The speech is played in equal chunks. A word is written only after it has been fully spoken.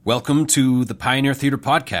Welcome to the Pioneer Theater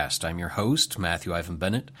Podcast. I'm your host, Matthew Ivan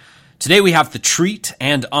Bennett. Today we have the treat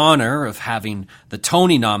and honor of having the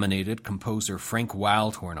Tony-nominated composer Frank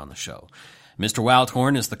Wildhorn on the show. Mr.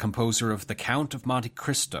 Wildhorn is the composer of the Count of Monte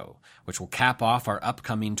Cristo, which will cap off our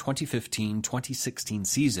upcoming 2015-2016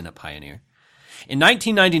 season at Pioneer. In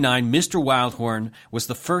 1999, Mr. Wildhorn was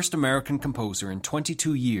the first American composer in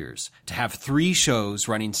 22 years to have 3 shows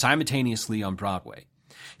running simultaneously on Broadway.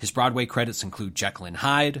 His Broadway credits include Jekyll and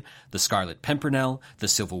Hyde, The Scarlet Pimpernel, The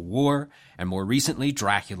Civil War, and more recently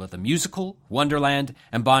Dracula the Musical, Wonderland,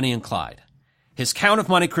 and Bonnie and Clyde. His Count of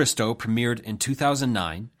Monte Cristo premiered in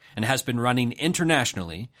 2009 and has been running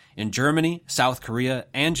internationally in Germany, South Korea,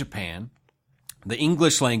 and Japan. The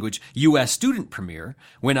English-language U.S. student premiere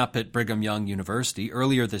went up at Brigham Young University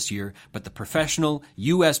earlier this year, but the professional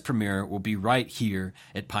U.S. premiere will be right here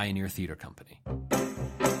at Pioneer Theater Company.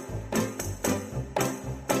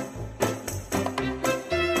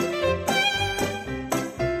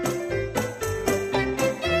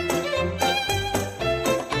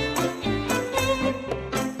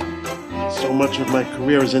 So much of my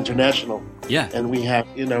career is international. Yeah. And we have,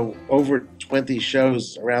 over 20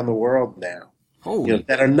 shows around the world now. Holy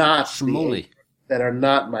that are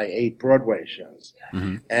not my 8 Broadway shows.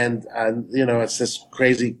 Mm-hmm. And, it's this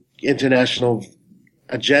crazy international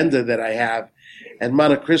agenda that I have. And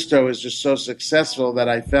Monte Cristo is just so successful that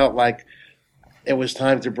I felt like it was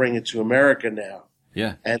time to bring it to America now.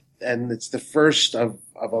 Yeah. And it's the first of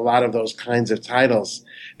a lot of those kinds of titles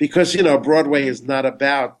because, Broadway is not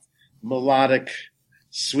about melodic,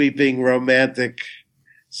 sweeping, romantic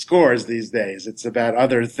scores these days. It's about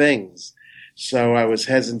other things. So I was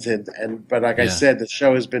hesitant, but like I said, the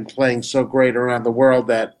show has been playing so great around the world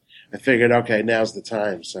that I figured, okay, now's the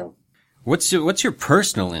time. So, what's your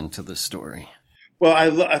personal into the story? Well, I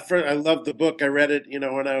love the book. I read it,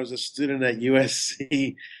 when I was a student at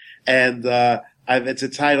USC, and it's a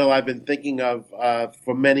title I've been thinking of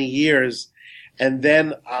for many years. And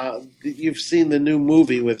then you've seen the new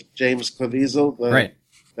movie with James Caviezel, right?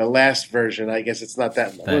 The last version. I guess it's not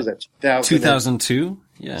that. What was that? 2002.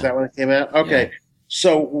 Yeah. Is that when it came out? Okay. Yeah.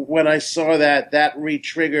 So when I saw that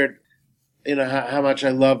re-triggered, how much I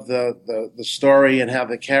love the story and how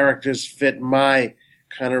the characters fit my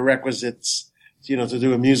kind of requisites, to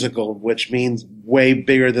do a musical, which means way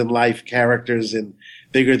bigger than life characters in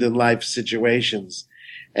bigger than life situations.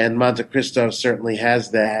 And Monte Cristo certainly has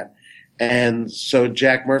that. And so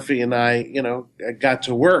Jack Murphy and I, got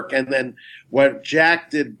to work. And then what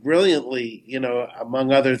Jack did brilliantly,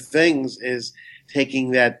 among other things, is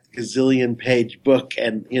taking that gazillion-page book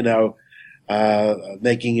and,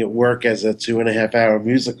 making it work as a 2.5-hour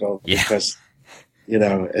musical because,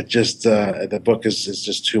 it just the book is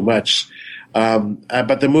just too much.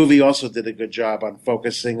 But the movie also did a good job on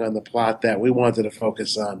focusing on the plot that we wanted to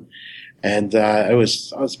focus on, and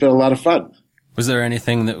it's been a lot of fun. Was there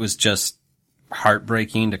anything that was just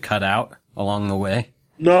heartbreaking to cut out along the way?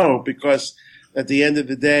 No, because at the end of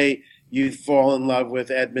the day, you fall in love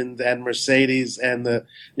with Edmund and Mercedes, and the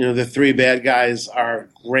 3 bad guys are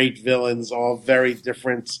great villains, all very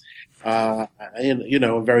different,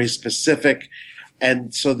 very specific.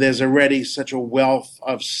 And so there's already such a wealth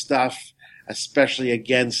of stuff, especially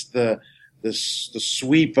against the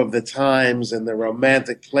sweep of the times and the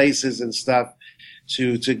romantic places and stuff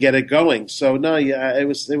to get it going. So no, yeah, it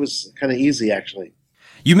was kind of easy actually.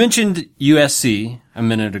 You mentioned USC a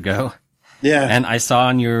minute ago. Yeah. And I saw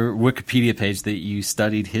on your Wikipedia page that you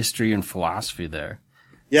studied history and philosophy there.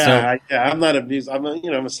 Yeah, I'm not a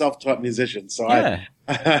I'm a self-taught musician, so yeah.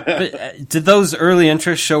 But, did those early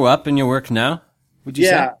interests show up in your work now? Would you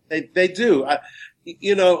say? Yeah, they do.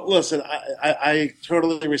 Listen, I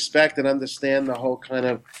totally respect and understand the whole kind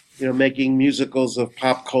of, making musicals of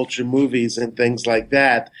pop culture movies and things like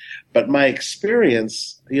that. But my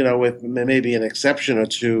experience, with maybe an exception or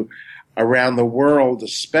two around the world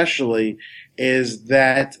especially, is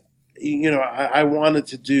that, I wanted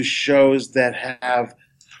to do shows that have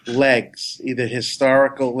legs, either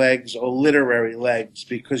historical legs or literary legs,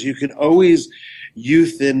 because you can always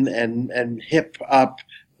youthen and hip up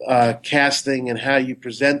casting and how you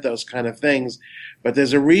present those kind of things. But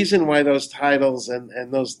there's a reason why those titles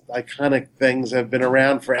and those iconic things have been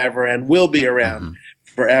around forever and will be around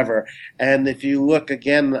forever. And if you look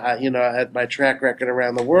again, at my track record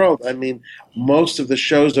around the world, I mean, most of the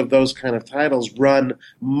shows of those kind of titles run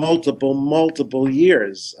multiple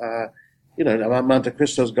years. Monte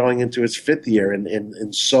Cristo is going into its 5th year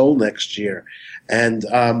in Seoul next year. And,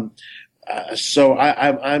 so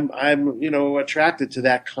I'm attracted to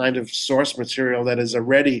that kind of source material that is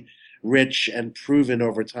already rich and proven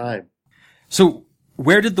over time. So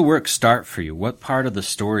Where did the work start for you? What part of the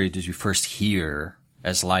story did you first hear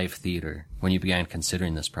as live theater when you began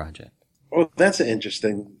considering this project? Oh, that's an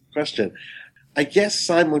interesting question. I guess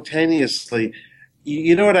simultaneously,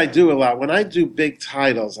 you know what I do a lot? When I do big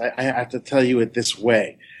titles, I have to tell you it this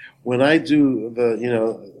way. When I do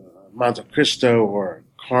Monte Cristo or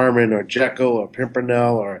Carmen or Jekyll or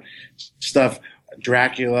Pimpernel or stuff,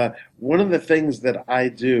 Dracula, one of the things that I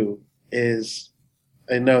do is,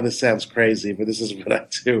 I know this sounds crazy, but this is what I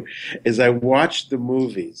do, is I watch the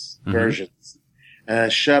movies, versions, and I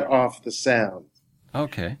shut off the sound.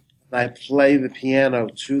 Okay. I play the piano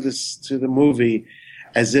to the movie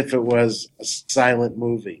as if it was a silent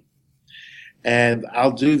movie. And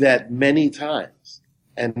I'll do that many times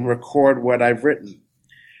and record what I've written.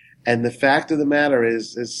 And the fact of the matter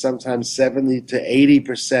is sometimes 70 to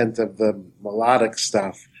 80% of the melodic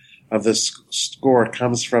stuff of the score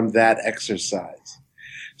comes from that exercise.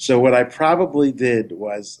 So what I probably did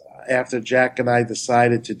was, after Jack and I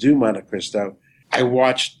decided to do Monte Cristo, I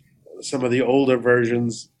watched some of the older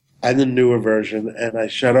versions and the newer version, and I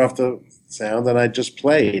shut off the sound and I just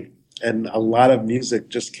played. And a lot of music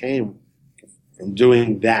just came from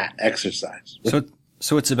doing that exercise.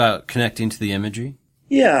 So it's about connecting to the imagery?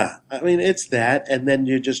 Yeah, I mean, it's that, and then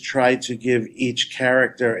you just try to give each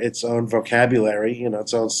character its own vocabulary,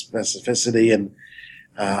 its own specificity, and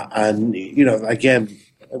again,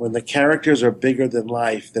 when the characters are bigger than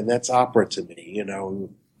life, then that's opera to me.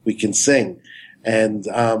 We can sing, and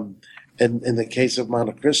in the case of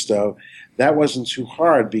Monte Cristo, that wasn't too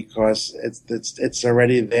hard because it's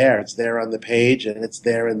already there. It's there on the page, and it's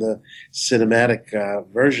there in the cinematic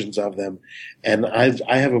versions of them. And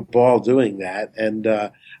I have a ball doing that. And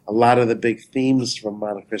a lot of the big themes from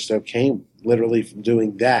Monte Cristo came literally from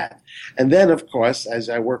doing that. And then, of course, as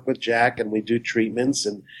I work with Jack and we do treatments,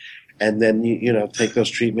 and then take those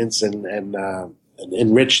treatments and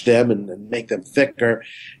enrich them and make them thicker,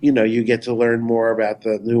 you get to learn more about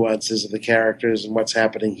the nuances of the characters and what's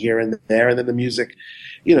happening here and there. And then the music,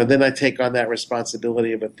 then I take on that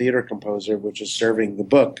responsibility of a theater composer, which is serving the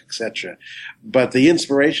book, etc. But the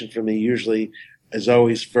inspiration for me usually is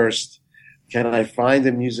always first, can I find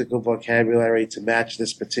a musical vocabulary to match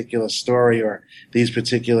this particular story or these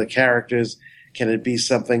particular characters? Can it be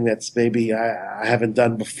something that's maybe I haven't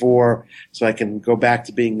done before, so I can go back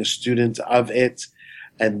to being a student of it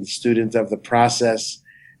and student of the process,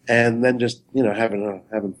 and then just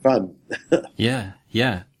having fun. Yeah.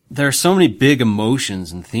 There are so many big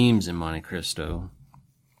emotions and themes in Monte Cristo.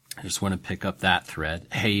 I just want to pick up that thread: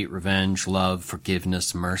 hate, revenge, love,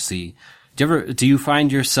 forgiveness, mercy. Do you find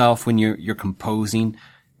yourself when you're composing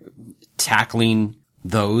tackling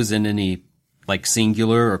those in any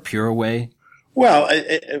singular or pure way? Well,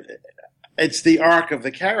 it's the arc of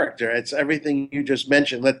the character. It's everything you just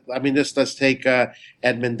mentioned. Let's take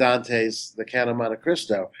Edmond Dante's The Count of Monte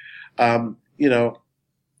Cristo. Not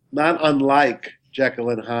unlike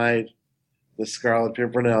Jekyll and Hyde, The Scarlet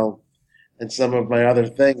Pimpernel, and some of my other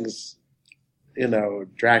things,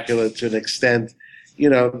 Dracula to an extent,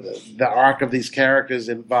 the arc of these characters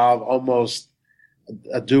involve almost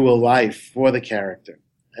a dual life for the character.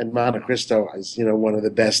 And Monte Cristo is, one of the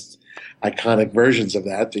best iconic versions of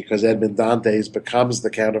that, because Edmond Dantes becomes the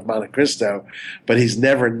Count of Monte Cristo, but he's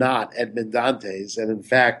never not Edmond Dantes. And in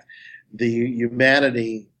fact, the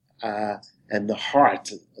humanity and the heart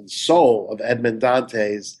and soul of Edmond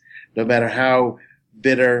Dantes, no matter how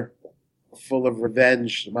bitter, full of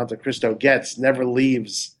revenge Monte Cristo gets, never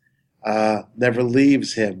leaves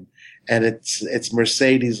him. And it's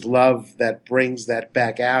Mercedes' love that brings that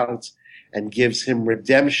back out and gives him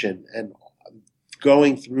redemption. And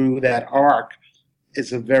going through that arc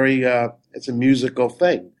is it's a musical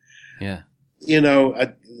thing. Yeah.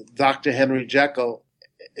 Dr. Henry Jekyll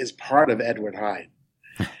is part of Edward Hyde.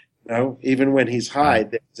 Even when he's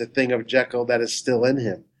Hyde, there's a thing of Jekyll that is still in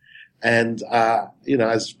him. And,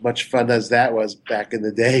 as much fun as that was back in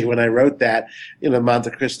the day when I wrote that,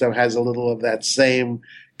 Monte Cristo has a little of that same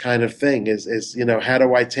kind of thing is, how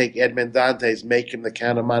do I take Edmond Dantes, make him the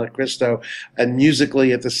Count of Monte Cristo, and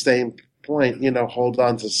musically at the same point, hold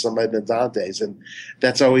on to some Edmond Dantes. And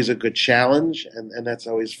that's always a good challenge, and that's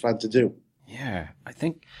always fun to do. Yeah. I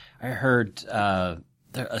think I heard a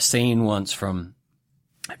saying once from,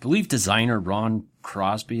 I believe, designer Ron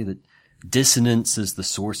Crosby, that dissonance is the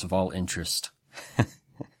source of all interest.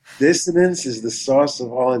 Dissonance is the source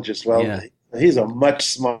of all interest. Well, yeah. He's a much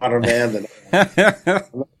smarter man than I am.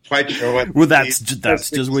 I'm not quite sure what. Well, that's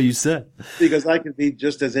just what you said. Because I could be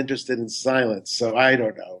just as interested in silence, so I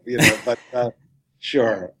don't know, but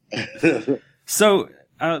sure. So,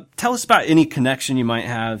 tell us about any connection you might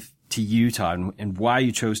have to Utah and why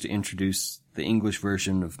you chose to introduce the English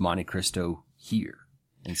version of Monte Cristo here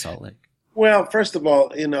in Salt Lake? Well, first of all,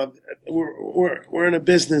 we're in a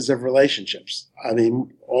business of relationships. I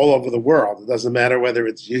mean, all over the world. It doesn't matter whether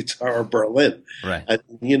it's Utah or Berlin. Right.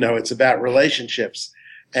 It's about relationships.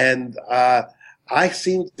 And I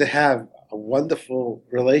seem to have a wonderful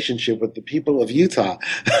relationship with the people of Utah.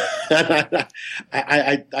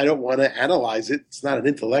 I don't want to analyze it. It's not an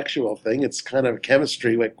intellectual thing. It's kind of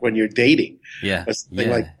chemistry, like when you're dating. Yeah. Or something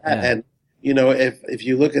like that. Yeah. And if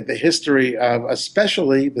you look at the history of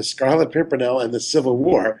especially the Scarlet Pimpernel and the Civil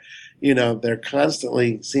War, they're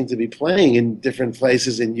constantly seem to be playing in different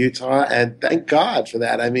places in Utah, and thank God for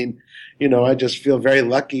that. I mean, I just feel very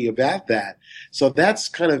lucky about that. So that's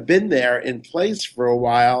kind of been there in place for a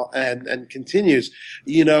while and continues.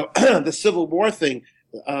 The Civil War thing,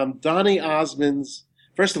 Donny Osmond,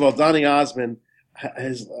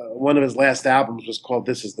 one of his last albums was called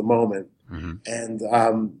This Is the Moment. Mm-hmm. And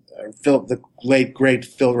the late, great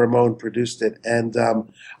Phil Ramone produced it. And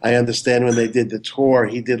I understand when they did the tour,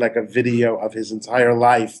 he did like a video of his entire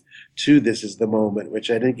life to This Is the Moment, which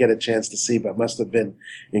I didn't get a chance to see, but must have been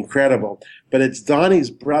incredible. But it's Donnie's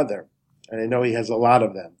brother, and I know he has a lot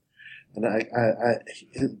of them. And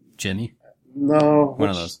Jimmy? No. One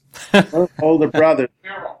of those. Older brother.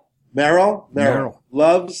 Merrill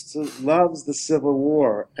loves the Civil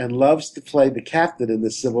War and loves to play the captain in the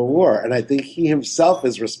Civil War. And I think he himself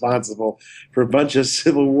is responsible for a bunch of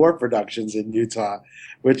Civil War productions in Utah,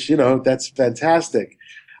 which, that's fantastic.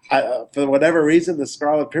 For whatever reason, the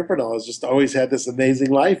Scarlet Pimpernel has just always had this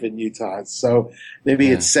amazing life in Utah. So maybe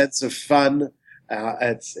its sense of fun,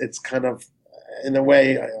 it's kind of, in a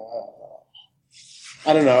way,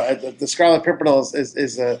 I don't know. The Scarlet Pimpernel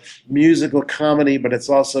is a musical comedy, but it's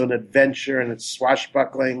also an adventure and it's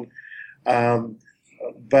swashbuckling.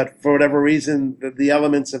 But for whatever reason, the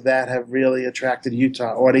elements of that have really attracted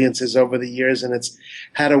Utah audiences over the years, and it's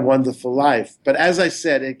had a wonderful life. But as I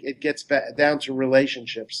said, it gets back down to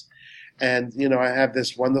relationships. And, I have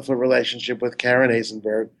this wonderful relationship with Karen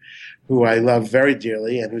Eisenberg, who I love very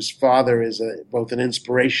dearly, and whose father is both an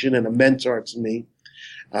inspiration and a mentor to me.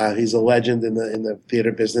 He's a legend in the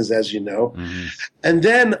theater business, as you know. Mm-hmm. And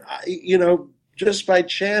then, just by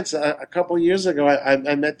chance, a couple of years ago,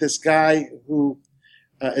 I met this guy who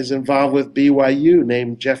is involved with BYU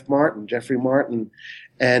named Jeffrey Martin.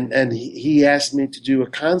 And he asked me to do a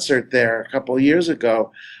concert there a couple of years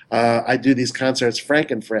ago. I do these concerts,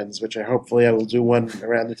 Frank and Friends, which hopefully I will do one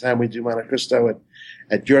around the time we do Monte Cristo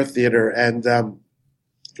at your theater. And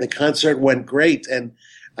the concert went great. And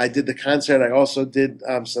I did the concert. I also did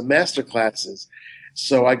some master classes.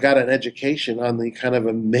 So I got an education on the kind of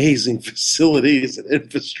amazing facilities and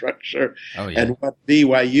infrastructure and what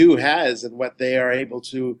BYU has and what they are able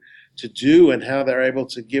to do and how they're able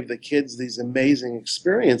to give the kids these amazing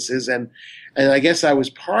experiences. And I guess I was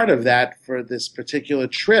part of that for this particular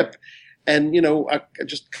trip. And,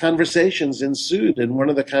 just conversations ensued. And one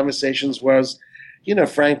of the conversations was,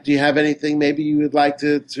 Frank, do you have anything maybe you would like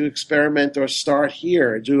to experiment or start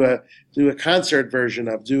here, do a concert version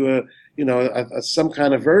of, do some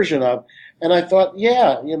kind of version of? And I thought,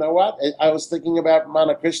 yeah, you know what? I was thinking about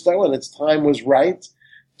Monte Cristo, and its time was right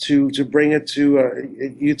to bring it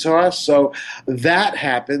to Utah. So that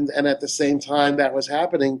happened. And at the same time that was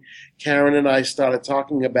happening, Karen and I started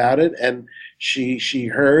talking about it, and she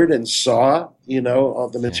heard and saw, all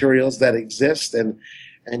the materials that exist,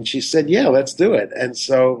 and she said, yeah, let's do it. And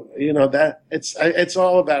so, that it's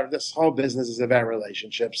all about, this whole business is about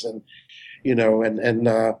relationships, and,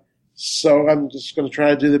 so I'm just going to try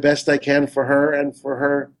to do the best I can for her and for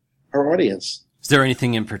her audience. Is there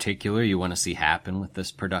anything in particular you want to see happen with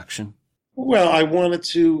this production? Well, I want it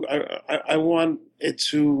to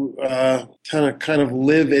kind of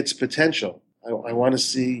live its potential. I want to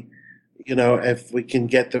see, if we can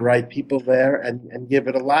get the right people there and give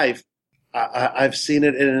it a life. I've seen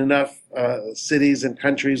it in enough cities and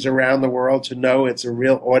countries around the world to know it's a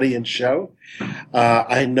real audience show.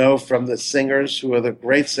 I know from the singers who are the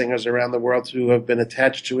great singers around the world who have been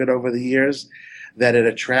attached to it over the years that it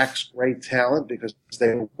attracts great talent because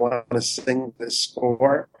they want to sing this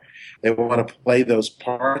score. They want to play those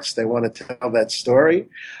parts. They want to tell that story.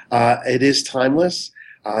 It is timeless.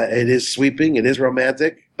 It is sweeping. It is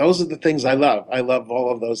romantic. Those are the things I love. I love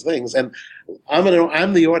all of those things. And I'm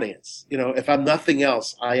the audience. If I'm nothing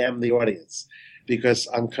else, I am the audience because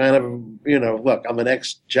I'm kind of, look, I'm an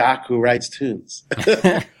ex-jock who writes tunes.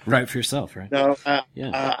 Write for yourself, right?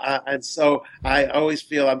 And so I always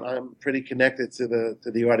feel I'm pretty connected to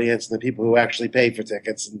the audience and the people who actually pay for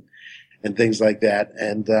tickets and things like that.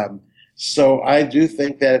 And, so I do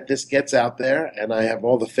think that if this gets out there, and I have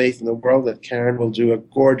all the faith in the world that Karen will do a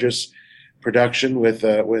gorgeous production with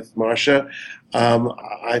Marsha,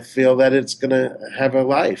 I feel that it's going to have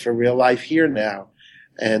a real life here now.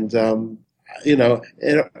 And, at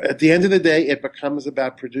the end of the day, it becomes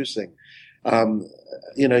about producing.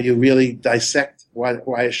 You really dissect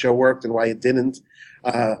why a show worked and why it didn't.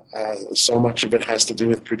 So much of it has to do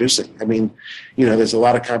with producing. I mean, there's a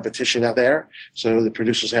lot of competition out there, so the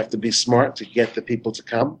producers have to be smart to get the people to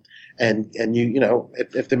come. And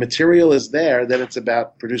if the material is there, then it's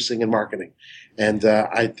about producing and marketing. And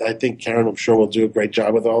I think Karen, I'm sure, will do a great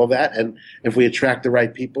job with all of that. And if we attract the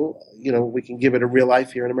right people, we can give it a real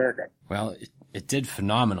life here in America. Well, it did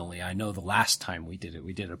phenomenally. I know the last time we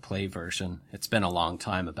did a play version. It's been a long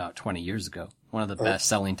time, about 20 years ago. One of the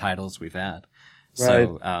best-selling titles we've had. Right.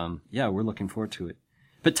 So, we're looking forward to it.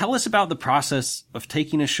 But tell us about the process of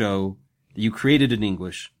taking a show that you created in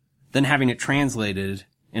English, then having it translated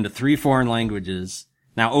into 3 foreign languages,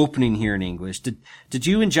 now opening here in English. Did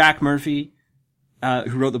you and Jack Murphy,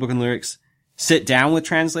 who wrote the book and lyrics, sit down with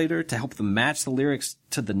translator to help them match the lyrics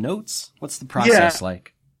to the notes? What's the process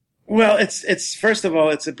like? Well, it's first of all,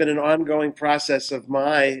 it's been an ongoing process of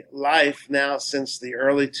my life now since the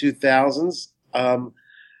early 2000s.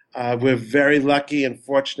 We're very lucky and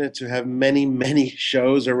fortunate to have many, many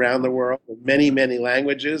shows around the world, many, many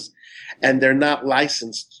languages, and they're not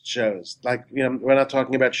licensed shows. Like, we're not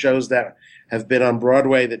talking about shows that have been on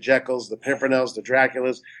Broadway, the Jekylls, the Pimpernels, the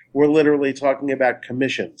Draculas. We're literally talking about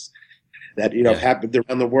commissions that, have happened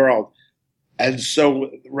around the world. And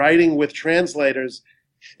so writing with translators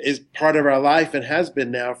is part of our life and has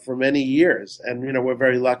been now for many years. And, we're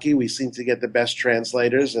very lucky. We seem to get the best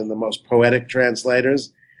translators and the most poetic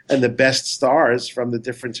translators and the best stars from the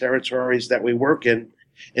different territories that we work in.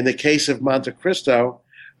 In the case of Monte Cristo,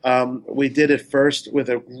 we did it first with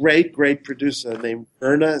a great, great producer named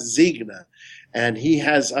Erna Ziegner. And he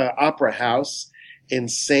has an opera house in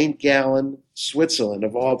St. Gallen, Switzerland,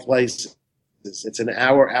 of all places. It's an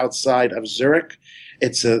hour outside of Zurich.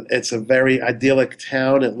 It's a very idyllic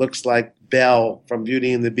town. It looks like Belle from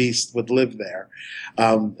Beauty and the Beast would live there.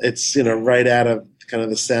 It's, right out of kind of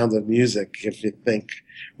The Sound of Music, if you think,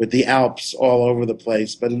 with the Alps all over the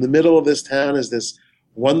place. But in the middle of this town is this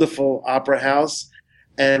wonderful opera house.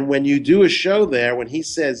 And when you do a show there, when he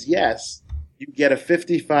says yes, you get a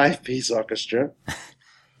 55-piece orchestra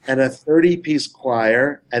and a 30-piece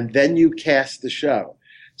choir, and then you cast the show.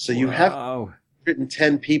 So you have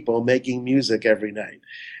 110 people making music every night.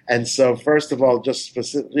 And so, first of all, just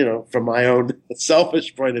from my own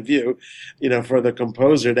selfish point of view, for the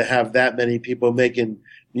composer to have that many people making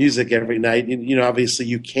music every night, obviously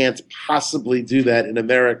you can't possibly do that in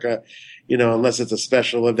America, unless it's a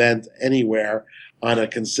special event anywhere on a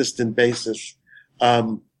consistent basis,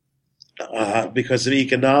 because of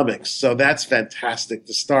economics. So that's fantastic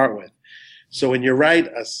to start with. So when you write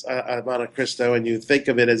a Monte Cristo and you think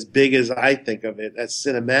of it as big as I think of it, as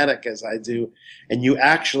cinematic as I do, and you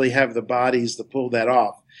actually have the bodies to pull that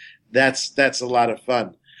off, that's a lot of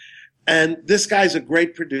fun. And this guy's a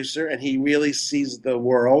great producer, and he really sees the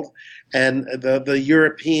world. And the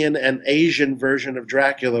European and Asian version of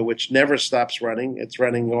Dracula, which never stops running, it's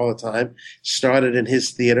running all the time, started in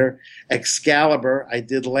his theater. Excalibur, I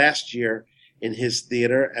did last year in his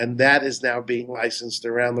theater, and that is now being licensed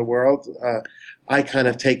around the world. I kind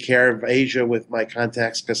of take care of Asia with my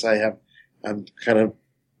contacts because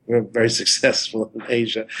we're very successful in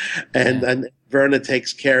Asia. And Verna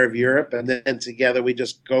takes care of Europe, and then together we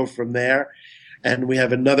just go from there. And we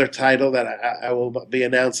have another title that I will be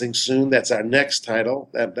announcing soon. That's our next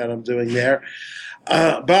title that I'm doing there.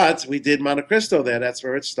 But we did Monte Cristo there. That's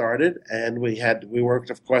where it started. And we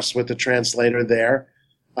worked, of course, with the translator there.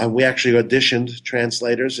 We actually auditioned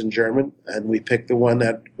translators in German, and we picked the one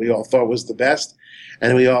that we all thought was the best.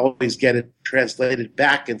 And we always get it translated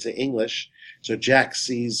back into English. So Jack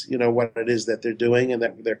sees, what it is that they're doing and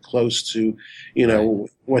that they're close to,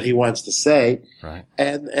 what he wants to say. Right.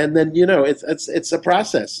 And then, it's a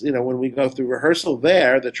process. When we go through rehearsal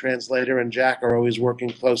there, the translator and Jack are always working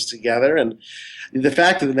close together. And the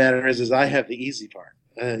fact of the matter is I have the easy part.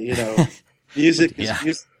 Music is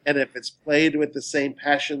music. And if it's played with the same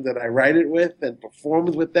passion that I write it with and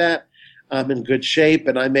performed with that, I'm in good shape,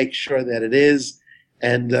 and I make sure that it is.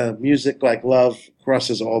 And music, like love,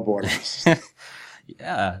 crosses all borders.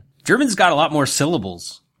 Yeah. German's got a lot more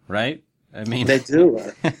syllables, right? I mean, they do.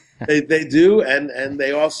 They do. And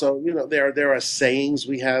they also, there are sayings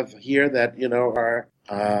we have here that,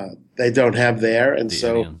 they don't have there. And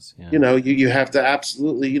so, idioms, you have to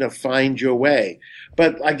absolutely, find your way.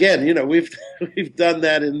 But again, we've done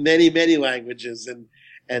that in many, many languages,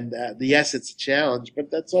 and yes, it's a challenge, but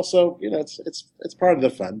that's also, it's part of the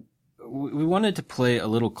fun. We wanted to play a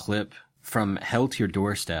little clip from Hell to Your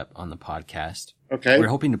Doorstep on the podcast. Okay. We're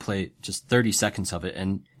hoping to play just 30 seconds of it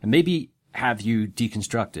and maybe have you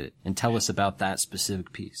deconstruct it and tell us about that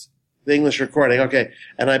specific piece. The English recording, okay.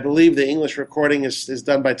 And I believe the English recording is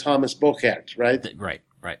done by Thomas Bochert, right?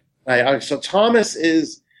 Right. So Thomas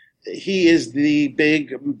is the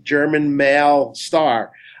big German male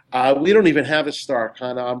star. We don't even have a star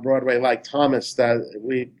kind of on Broadway like Thomas.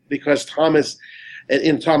 Because Thomas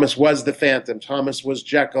was the Phantom. Thomas was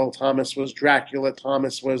Jekyll. Thomas was Dracula.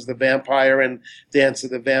 Thomas was the vampire in Dance of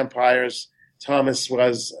the Vampires. Thomas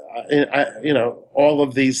was, all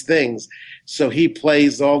of these things. So he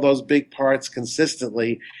plays all those big parts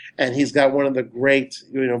consistently. And he's got one of the great,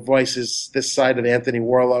 voices this side of Anthony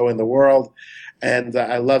Warlow in the world. And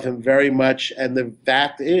I love him very much. And the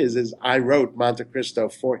fact is I wrote Monte Cristo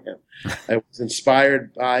for him. I was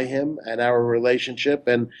inspired by him and our relationship.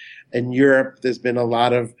 And in Europe, there's been a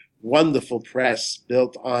lot of wonderful press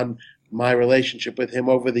built on my relationship with him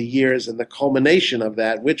over the years, and the culmination of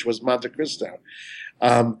that, which was Monte Cristo.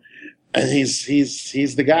 And he's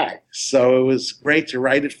the guy. So it was great to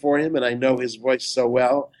write it for him, and I know his voice so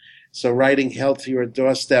well. So writing Hell to Your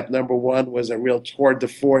Doorstep, #1, was a real tour de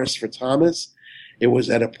force for Thomas. It was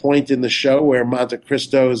at a point in the show where Monte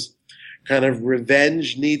Cristo's kind of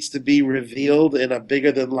revenge needs to be revealed in a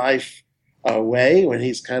bigger-than-life way, when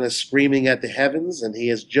he's kind of screaming at the heavens, and he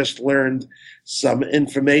has just learned some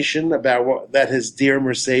information about that his dear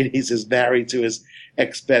Mercedes is married to his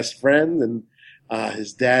ex-best friend, and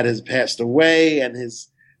his dad has passed away, and his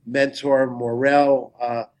mentor Morel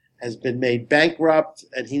has been made bankrupt,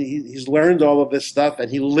 and he's learned all of this stuff, and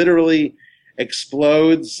he literally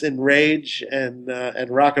explodes in rage, and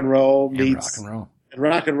rock and roll meets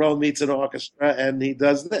an orchestra, and he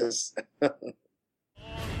does this.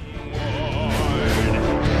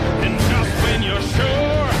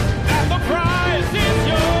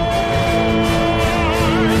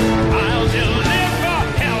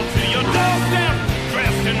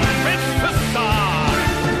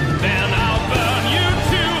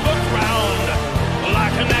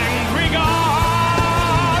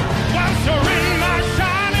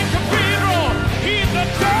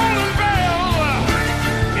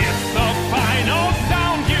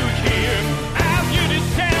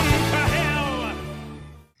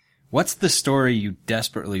 What's the story you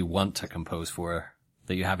desperately want to compose for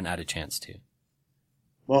that you haven't had a chance to?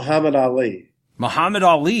 Muhammad Ali. Muhammad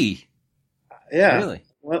Ali? Yeah. Really?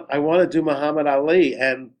 Well, I want to do Muhammad Ali,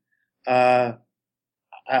 and I'm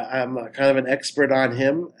kind of an expert on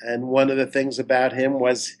him. And one of the things about him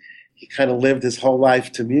was he kind of lived his whole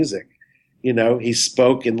life to music. He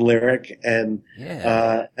spoke in lyric, and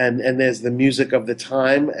there's the music of the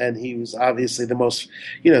time, and he was obviously the most,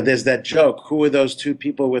 there's that joke, who are those two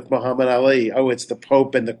people with Muhammad Ali? Oh, it's the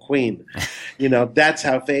Pope and the Queen. That's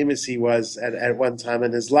how famous he was at one time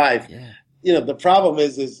in his life. Yeah. The problem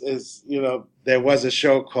is there was a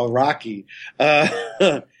show called Rocky,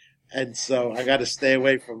 and so I got to stay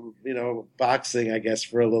away from, boxing, I guess,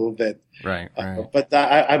 for a little bit. Right. But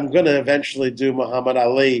I'm going to eventually do Muhammad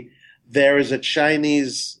Ali. There is a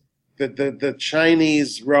Chinese, the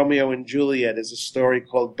Chinese Romeo and Juliet is a story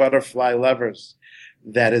called Butterfly Lovers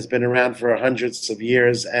that has been around for hundreds of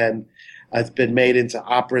years, and it's been made into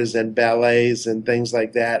operas and ballets and things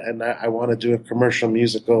like that. And I want to do a commercial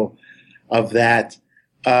musical of that.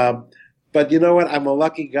 But you know what? I'm a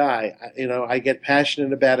lucky guy. I get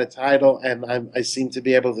passionate about a title, and I seem to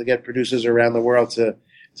be able to get producers around the world to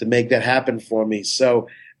make that happen for me. So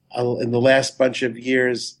in the last bunch of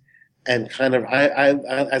years, and kind of, I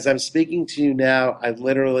as I'm speaking to you now, I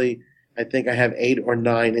think I have 8 or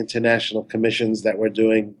 9 international commissions that we're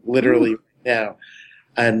doing literally now,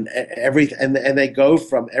 and they go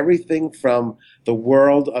from everything from the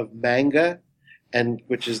world of manga,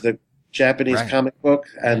 which is the Japanese comic book,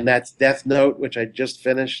 and that's Death Note, which I just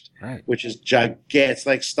finished, which is gigantic. It's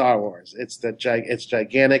like Star Wars. It's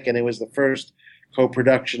gigantic, and it was the first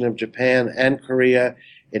co-production of Japan and Korea.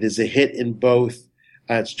 It is a hit in both.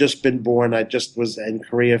 It's just been born. I just was in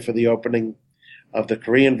Korea for the opening of the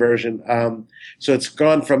Korean version. So it's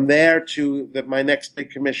gone from there to my next big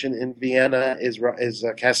commission in Vienna is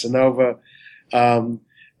Casanova.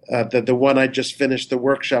 The one I just finished the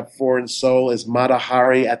workshop for in Seoul is Mata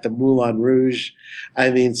Hari at the Moulin Rouge. I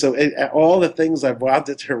mean, so all the things I've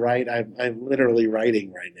wanted to write, I'm literally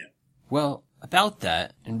writing right now. Well, about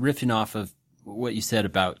that, and riffing off of what you said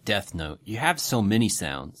about Death Note, you have so many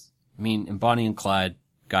sounds. I mean, in Bonnie and Clyde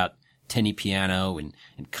got tinny piano and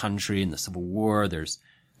country and the Civil War. There's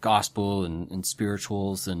gospel and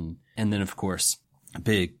spirituals and then of course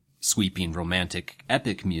big sweeping romantic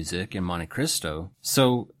epic music in Monte Cristo.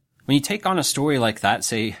 So when you take on a story like that,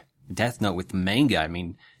 say Death Note with manga. I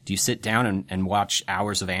mean, do you sit down and watch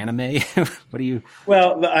hours of anime? What do you?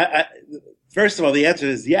 Well, first of all, the answer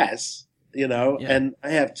is yes, Yeah. and I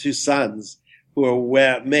have two sons who are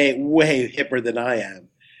way hipper than I am.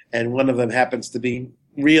 And one of them happens to be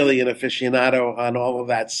really an aficionado on all of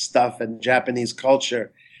that stuff and Japanese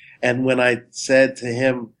culture. And when I said to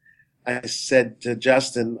him, I said to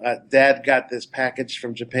Justin, Dad got this package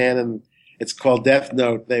from Japan and it's called Death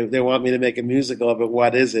Note. They want me to make a musical of it.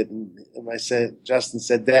 What is it? And Justin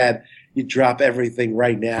said, Dad, you drop everything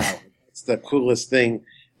right now. It's the coolest thing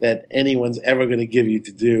that anyone's ever going to give you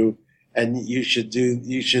to do. And you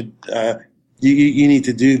need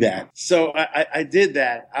to do that. So I did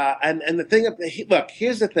that. And the thing, look,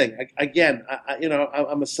 here's the thing. Again,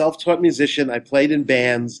 I'm a self-taught musician. I played in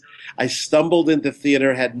bands. I stumbled into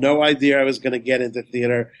theater, had no idea I was going to get into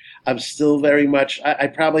theater. I'm still very much, I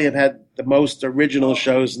probably have had the most original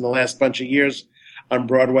shows in the last bunch of years on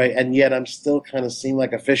Broadway, and yet I'm still kind of seem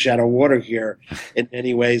like a fish out of water here in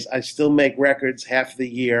many ways. I still make records half the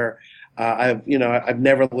year. I've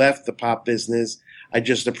never left the pop business. I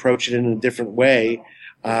just approach it in a different way.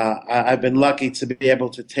 I've been lucky to be able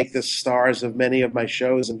to take the stars of many of my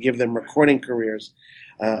shows and give them recording careers.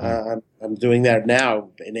 I'm doing that now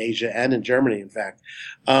in Asia and in Germany, in fact.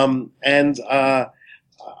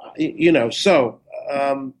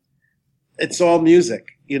 It's all music.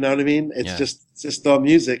 You know what I mean? It's just all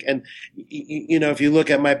music. And, if you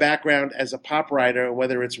look at my background as a pop writer,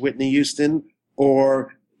 whether it's Whitney Houston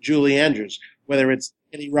or Julie Andrews, whether it's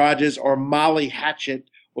Kenny Rogers or Molly Hatchet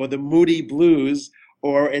or the Moody Blues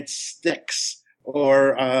or it's Styx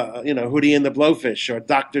or, Hootie and the Blowfish or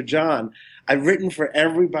Dr. John. I've written for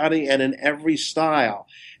everybody and in every style.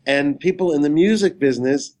 And people in the music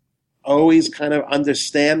business always kind of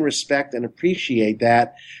understand, respect, and appreciate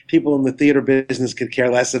that. People in the theater business could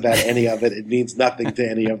care less about any of it. It means nothing to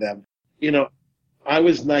any of them. I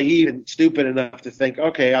was naive and stupid enough to think,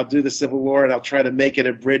 okay, I'll do the Civil War and I'll try to make it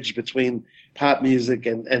a bridge between pop music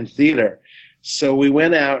and theater. So we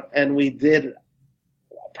went out and we did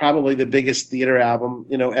probably the biggest theater album,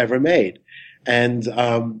 ever made. And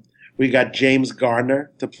we got James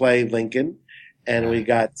Garner to play Lincoln. And we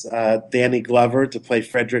got Danny Glover to play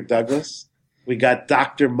Frederick Douglass. We got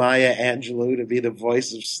Dr. Maya Angelou to be the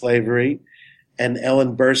voice of slavery. And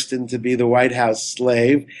Ellen Burstyn to be the White House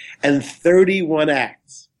slave. And 31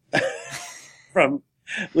 acts. from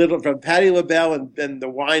Patti LaBelle and the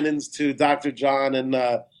Winans to Dr. John and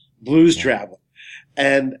Blues Travel.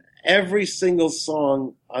 And every single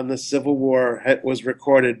song on the Civil War was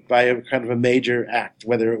recorded by a kind of a major act,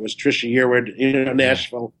 whether it was Trisha Yearwood,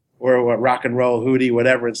 Nashville, or Rock and Roll Hootie,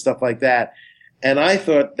 whatever, and stuff like that. And I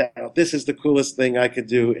thought that this is the coolest thing I could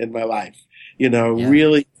do in my life.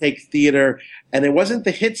 Really take theater. And it wasn't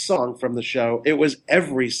the hit song from the show. It was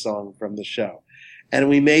every song from the show. And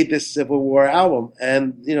we made this Civil War album.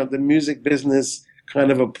 And, the music business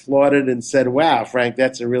kind of applauded and said, wow, Frank,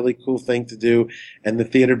 that's a really cool thing to do. And the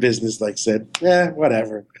theater business said,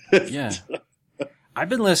 whatever. Yeah. I've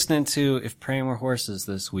been listening to If Praying Were Horses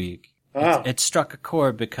this week. It struck a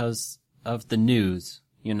chord because of the news,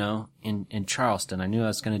 in Charleston. I knew I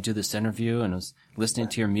was going to do this interview and I was listening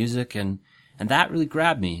to your music and that really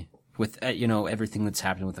grabbed me with, everything that's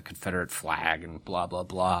happening with the Confederate flag and blah, blah,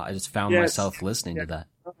 blah. I just found myself listening to that.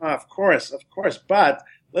 Of course. But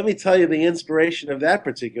let me tell you the inspiration of that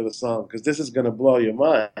particular song, because this is going to blow your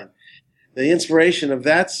mind. The inspiration of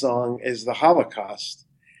that song is the Holocaust.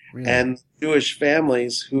 Really? And Jewish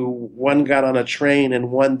families who one got on a train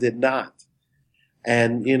and one did not.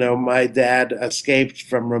 And, my dad escaped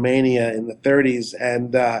from Romania in the 30s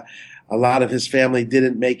and a lot of his family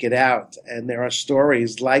didn't make it out. And there are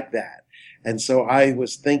stories like that. And so I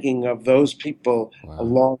was thinking of those people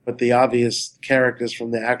along with the obvious characters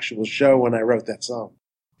from the actual show when I wrote that song.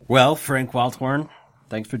 Well, Frank Wildhorn,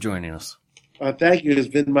 thanks for joining us. Thank you. It's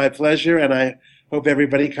been my pleasure. And I hope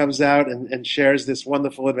everybody comes out and shares this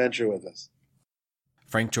wonderful adventure with us.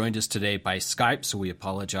 Frank joined us today by Skype, so we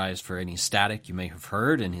apologize for any static you may have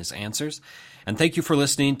heard in his answers. And thank you for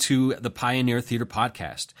listening to the Pioneer Theater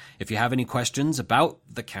Podcast. If you have any questions about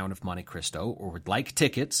the Count of Monte Cristo or would like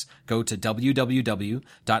tickets, go to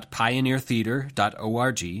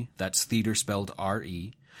www.pioneertheater.org. That's theater spelled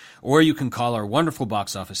R-E. Or you can call our wonderful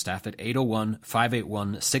box office staff at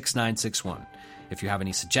 801-581-6961. If you have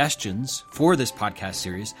any suggestions for this podcast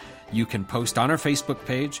series, you can post on our Facebook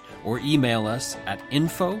page or email us at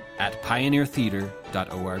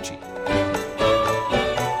info@pioneertheater.org.